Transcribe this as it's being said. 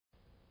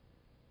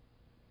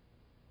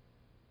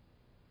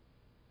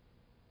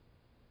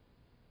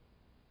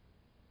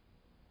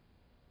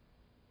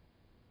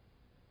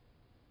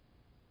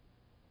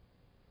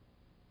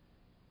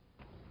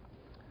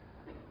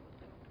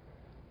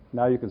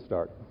Now you can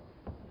start.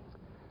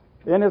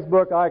 In his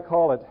book, I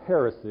Call It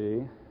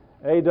Heresy,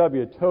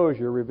 A.W.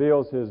 Tozier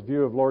reveals his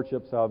view of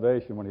lordship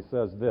salvation when he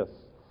says this: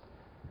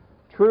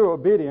 true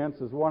obedience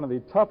is one of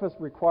the toughest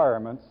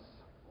requirements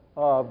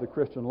of the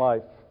Christian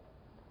life.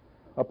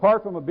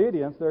 Apart from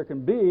obedience, there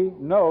can be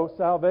no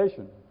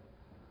salvation.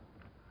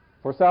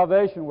 For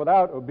salvation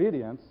without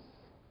obedience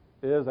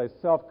is a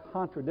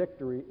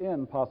self-contradictory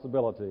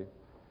impossibility.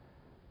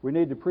 We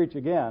need to preach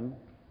again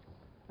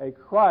a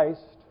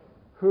Christ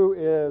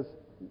who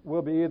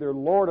will be either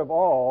Lord of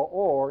all,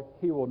 or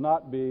he will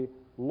not be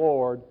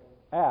Lord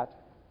at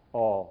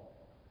all.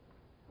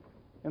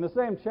 In the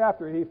same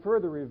chapter, he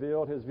further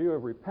revealed his view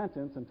of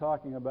repentance in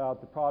talking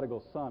about the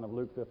prodigal son of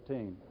Luke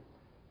 15.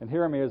 And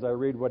hear me as I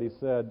read what he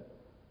said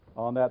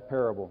on that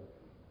parable.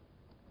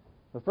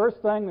 The first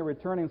thing the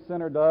returning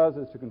sinner does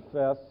is to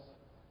confess,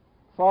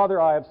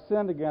 "Father, I have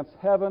sinned against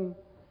heaven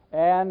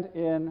and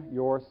in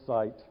your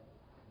sight,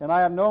 and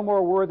I am no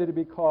more worthy to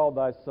be called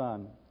thy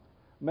son.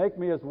 Make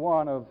me as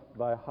one of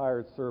thy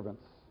hired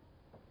servants."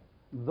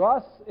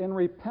 Thus, in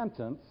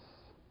repentance,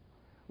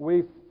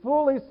 we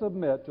fully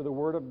submit to the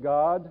Word of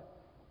God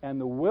and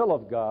the will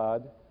of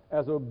God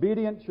as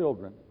obedient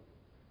children.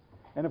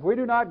 And if we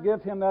do not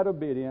give him that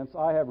obedience,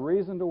 I have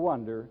reason to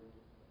wonder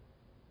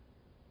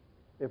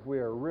if we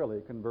are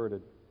really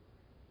converted.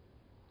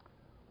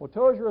 Well,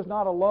 Tozier is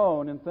not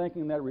alone in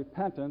thinking that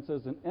repentance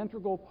is an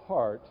integral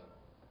part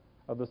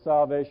of the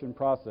salvation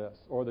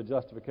process or the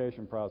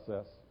justification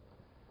process.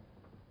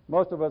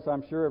 Most of us,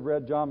 I'm sure, have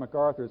read John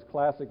MacArthur's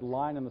classic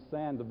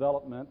line-in-the-sand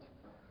development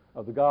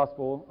of the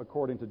gospel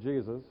according to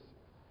Jesus,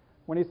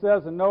 when he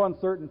says in no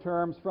uncertain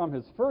terms, from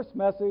his first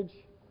message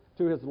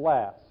to his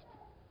last,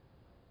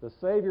 the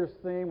Savior's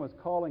theme was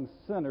calling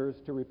sinners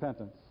to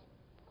repentance.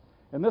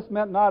 And this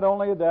meant not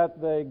only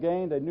that they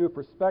gained a new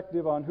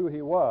perspective on who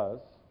he was,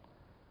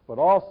 but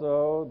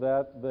also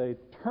that they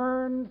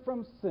turned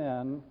from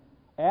sin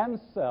and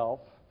self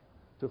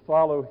to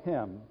follow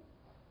him,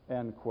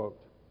 end quote.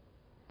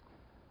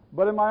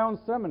 But in my own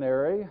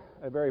seminary,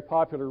 a very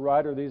popular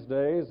writer these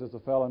days is a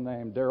fellow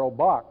named Darrell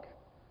Bock.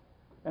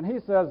 And he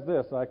says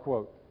this, I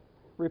quote,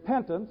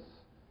 "Repentance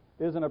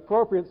is an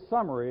appropriate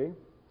summary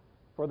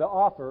for the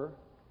offer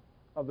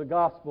of the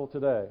gospel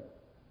today."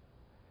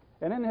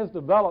 And in his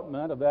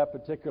development of that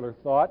particular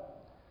thought,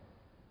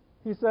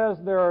 he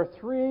says there are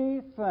three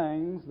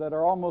things that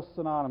are almost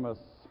synonymous: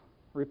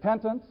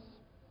 repentance,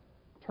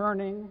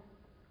 turning,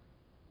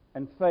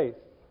 and faith.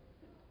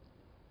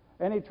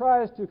 And he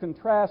tries to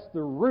contrast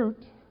the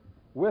root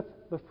with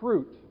the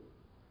fruit.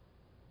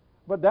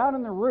 But down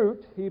in the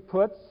root, he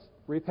puts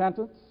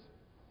repentance,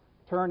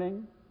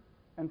 turning,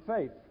 and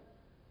faith.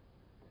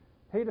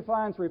 He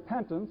defines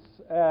repentance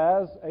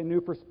as a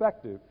new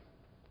perspective,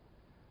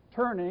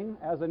 turning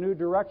as a new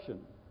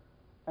direction,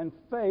 and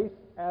faith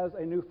as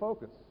a new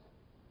focus.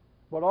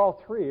 But all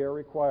three are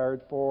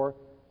required for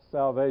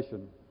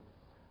salvation.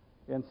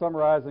 In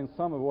summarizing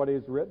some of what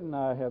he's written,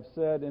 I have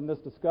said in this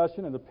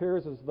discussion, it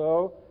appears as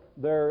though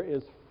there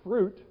is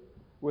fruit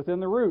within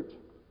the root.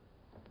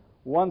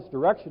 One's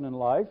direction in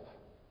life,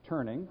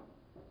 turning,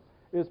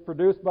 is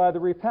produced by the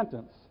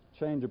repentance,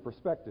 change of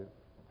perspective.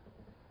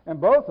 And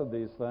both of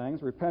these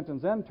things,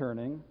 repentance and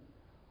turning,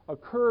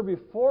 occur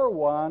before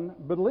one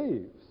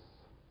believes,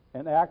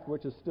 an act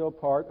which is still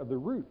part of the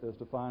root as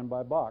defined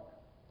by Bach.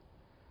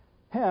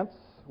 Hence,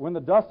 when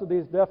the dust of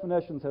these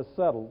definitions has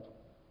settled,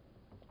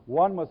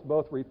 one must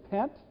both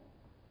repent,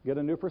 get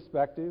a new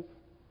perspective,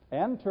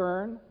 and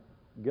turn,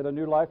 get a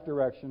new life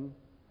direction,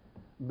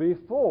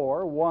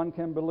 before one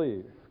can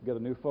believe, get a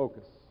new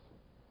focus.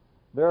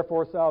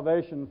 Therefore,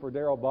 salvation for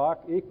Darrell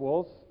Bock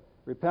equals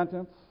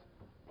repentance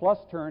plus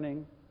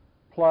turning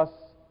plus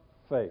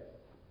faith.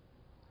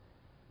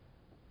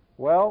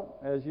 Well,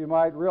 as you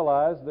might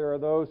realize, there are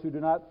those who do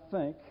not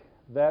think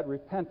that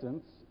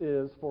repentance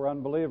is for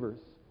unbelievers.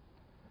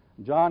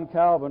 John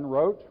Calvin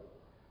wrote,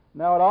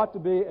 "Now it ought to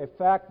be a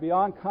fact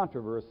beyond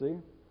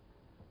controversy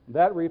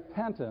that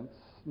repentance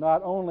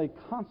not only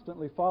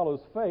constantly follows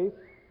faith,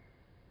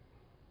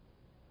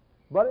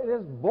 but it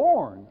is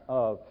born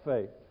of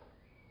faith."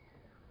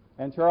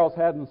 And Charles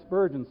Haddon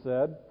Spurgeon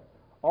said,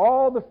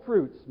 "All the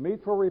fruits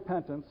meet for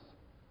repentance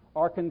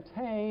are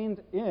contained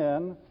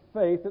in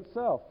faith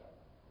itself.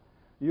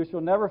 You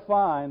shall never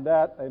find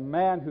that a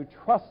man who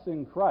trusts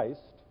in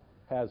Christ,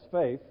 has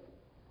faith,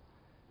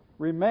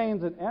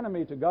 remains an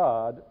enemy to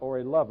God or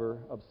a lover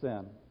of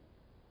sin."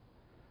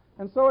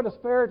 And so it is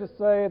fair to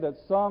say that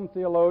some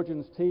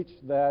theologians teach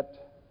that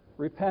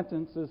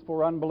repentance is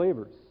for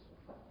unbelievers,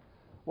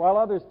 while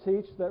others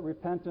teach that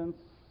repentance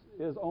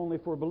is only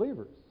for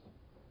believers.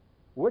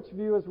 Which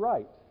view is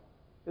right?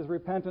 Is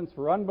repentance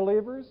for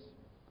unbelievers,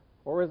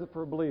 or is it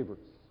for believers?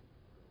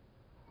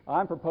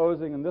 I'm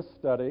proposing in this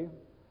study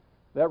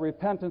that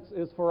repentance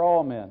is for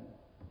all men.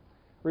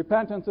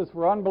 Repentance is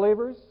for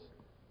unbelievers,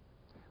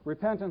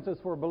 repentance is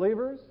for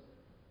believers,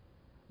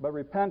 but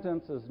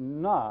repentance is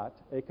not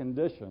a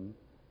condition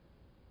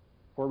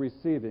for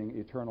receiving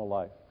eternal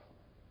life.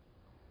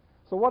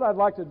 So what I'd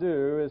like to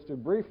do is to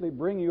briefly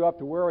bring you up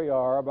to where we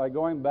are by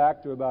going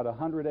back to about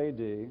 100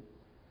 A.D.,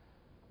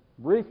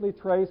 briefly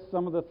trace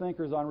some of the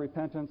thinkers on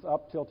repentance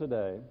up till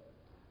today,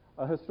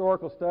 a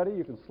historical study.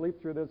 You can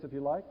sleep through this if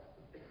you like.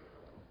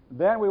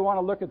 Then we want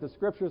to look at the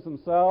Scriptures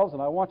themselves,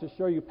 and I want to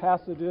show you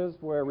passages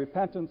where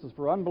repentance is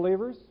for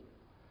unbelievers.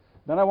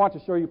 Then I want to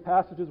show you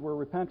passages where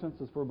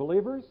repentance is for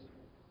believers.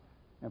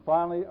 And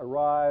finally,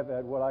 arrive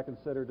at what I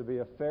consider to be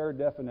a fair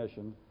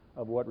definition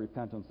of what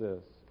repentance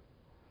is.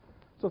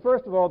 So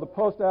first of all, the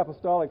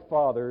post-apostolic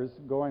fathers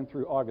going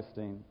through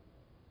Augustine.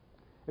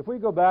 If we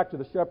go back to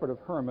the Shepherd of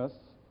Hermas,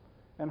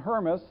 and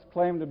Hermas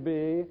claimed to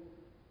be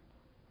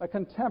a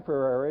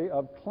contemporary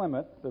of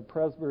Clement, the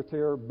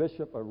presbyter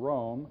bishop of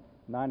Rome,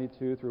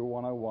 92 through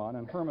 101,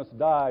 and Hermas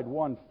died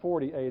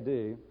 140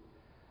 A.D.,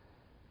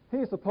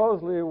 he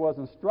supposedly was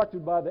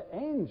instructed by the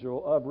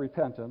angel of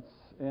repentance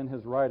in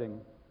his writing.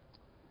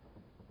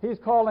 He's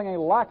calling a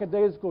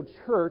lackadaisical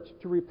church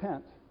to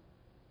repent.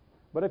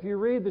 But if you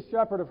read the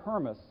Shepherd of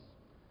Hermas,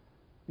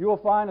 you will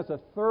find it's a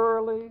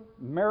thoroughly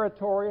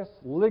meritorious,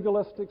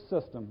 legalistic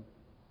system.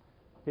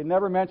 He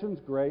never mentions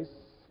grace.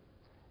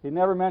 He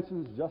never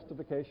mentions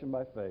justification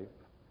by faith.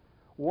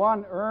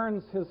 One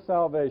earns his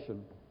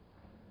salvation.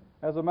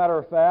 As a matter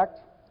of fact,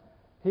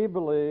 he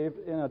believed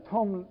in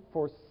atonement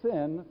for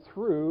sin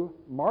through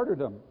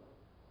martyrdom.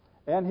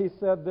 And he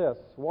said this: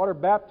 water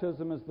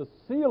baptism is the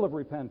seal of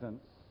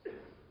repentance,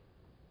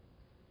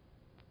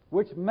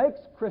 which makes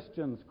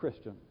Christians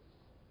Christians.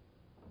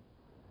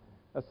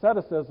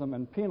 Asceticism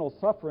and penal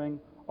suffering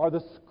are the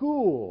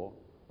school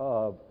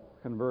of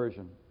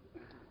conversion.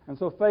 And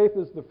so faith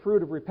is the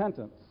fruit of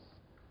repentance,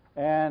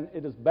 and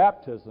it is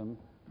baptism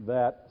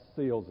that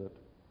seals it.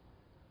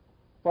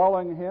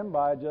 Following him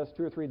by just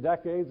 2 or 3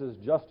 decades is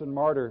Justin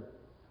Martyr.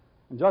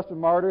 And Justin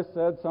Martyr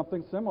said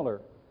something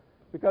similar.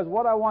 Because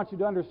what I want you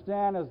to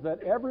understand is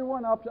that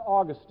everyone up to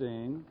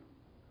Augustine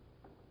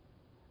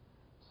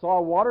saw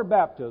water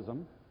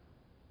baptism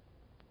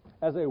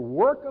as a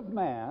work of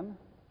man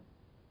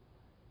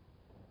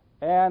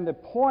and the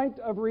point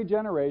of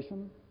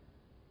regeneration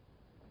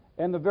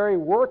and the very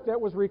work that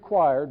was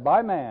required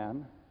by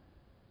man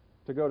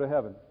to go to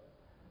heaven.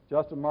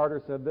 Justin Martyr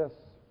said this: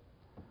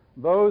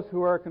 those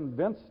who are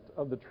convinced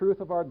of the truth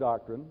of our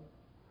doctrine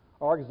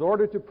are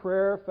exhorted to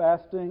prayer,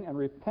 fasting, and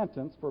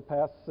repentance for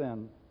past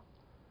sin.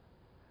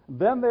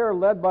 Then they are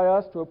led by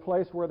us to a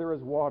place where there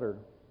is water.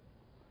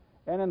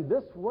 And in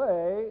this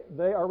way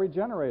they are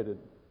regenerated,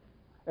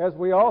 as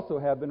we also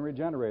have been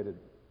regenerated.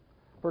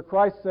 For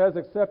Christ says,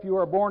 except you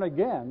are born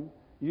again,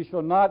 you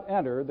shall not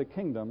enter the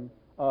kingdom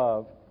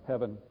of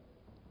heaven.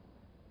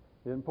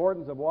 The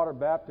importance of water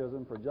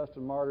baptism for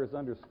Justin Martyr is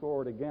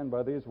underscored again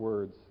by these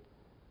words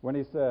when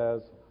he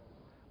says,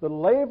 the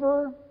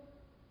laver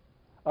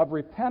of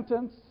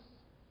repentance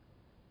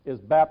is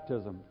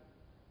baptism,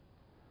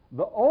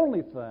 the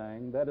only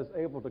thing that is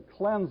able to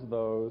cleanse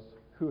those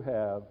who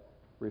have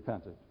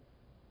repented.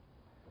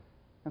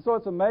 And so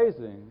it's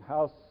amazing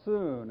how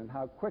soon and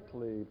how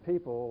quickly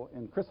people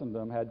in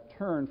Christendom had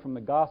turned from the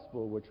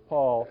gospel which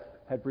Paul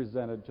had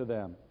presented to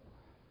them.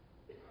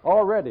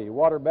 Already,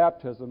 water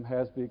baptism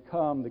has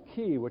become the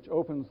key which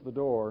opens the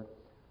door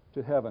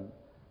to heaven.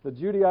 The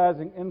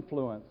Judaizing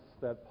influence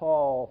that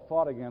Paul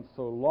fought against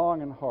so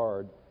long and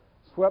hard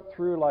swept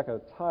through like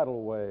a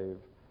tidal wave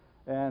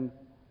and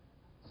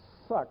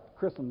sucked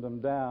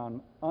Christendom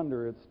down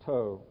under its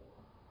toe.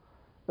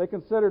 They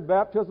considered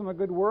baptism a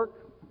good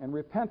work, and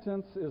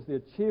repentance is the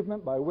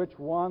achievement by which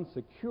one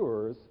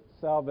secures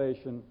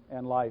salvation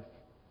and life.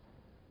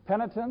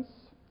 Penitence,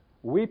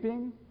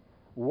 weeping,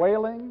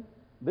 wailing,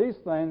 these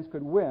things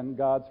could win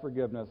God's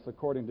forgiveness,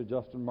 according to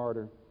Justin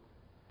Martyr.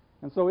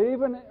 And so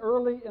even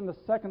early in the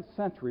 2nd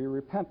century,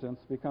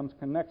 repentance becomes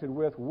connected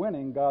with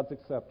winning God's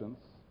acceptance,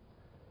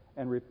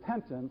 and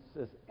repentance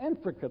is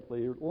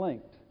intricately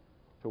linked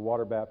to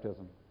water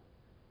baptism.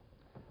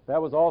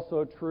 That was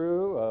also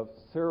true of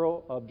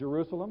Cyril of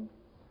Jerusalem.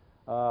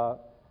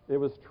 It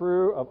was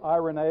true of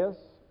Irenaeus.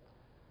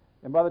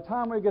 And by the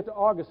time we get to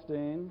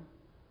Augustine,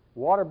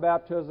 water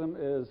baptism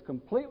is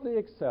completely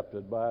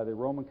accepted by the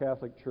Roman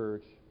Catholic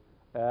Church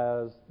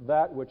as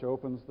that which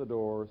opens the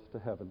doors to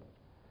heaven.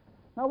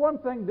 Now, one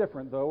thing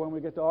different, though, when we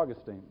get to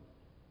Augustine.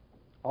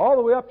 All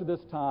the way up to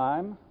this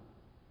time,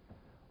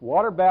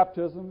 water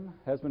baptism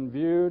has been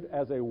viewed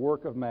as a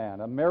work of man,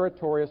 a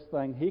meritorious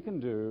thing he can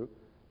do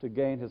to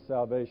gain his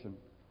salvation.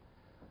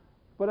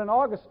 But in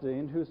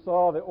Augustine, who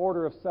saw the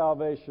order of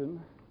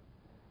salvation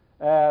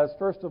as,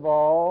 first of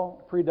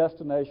all,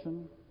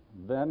 predestination,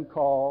 then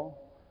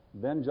call,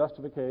 then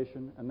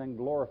justification, and then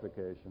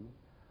glorification,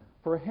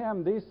 for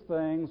him these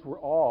things were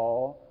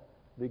all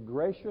the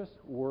gracious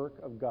work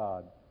of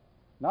God,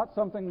 not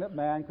something that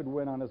man could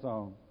win on his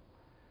own.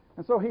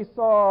 And so he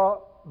saw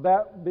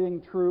that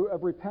being true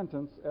of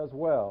repentance as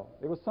well.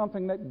 It was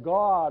something that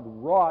God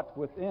wrought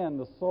within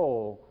the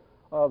soul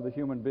of the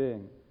human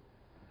being.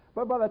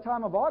 But by the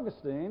time of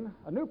Augustine,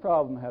 a new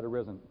problem had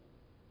arisen.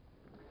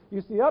 You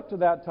see, up to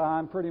that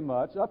time, pretty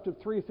much, up to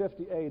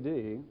 350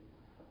 A.D.,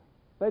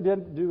 they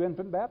didn't do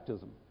infant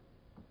baptism.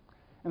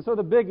 And so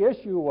the big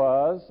issue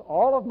was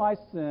all of my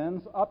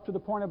sins up to the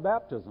point of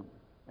baptism.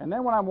 And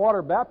then when I'm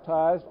water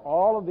baptized,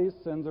 all of these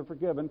sins are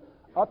forgiven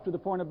up to the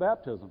point of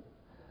baptism.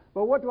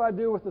 But what do I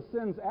do with the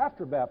sins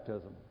after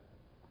baptism?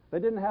 They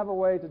didn't have a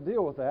way to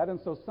deal with that, and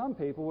so some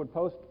people would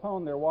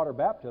postpone their water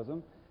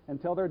baptism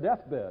until their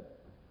deathbed.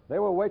 They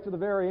would wait to the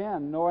very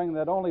end, knowing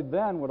that only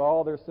then would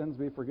all their sins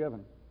be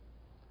forgiven.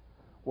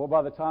 Well,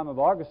 by the time of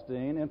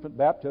Augustine, infant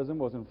baptism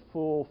was in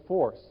full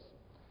force.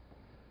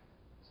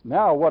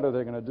 Now what are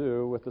they going to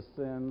do with the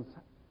sins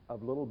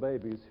of little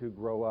babies who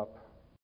grow up?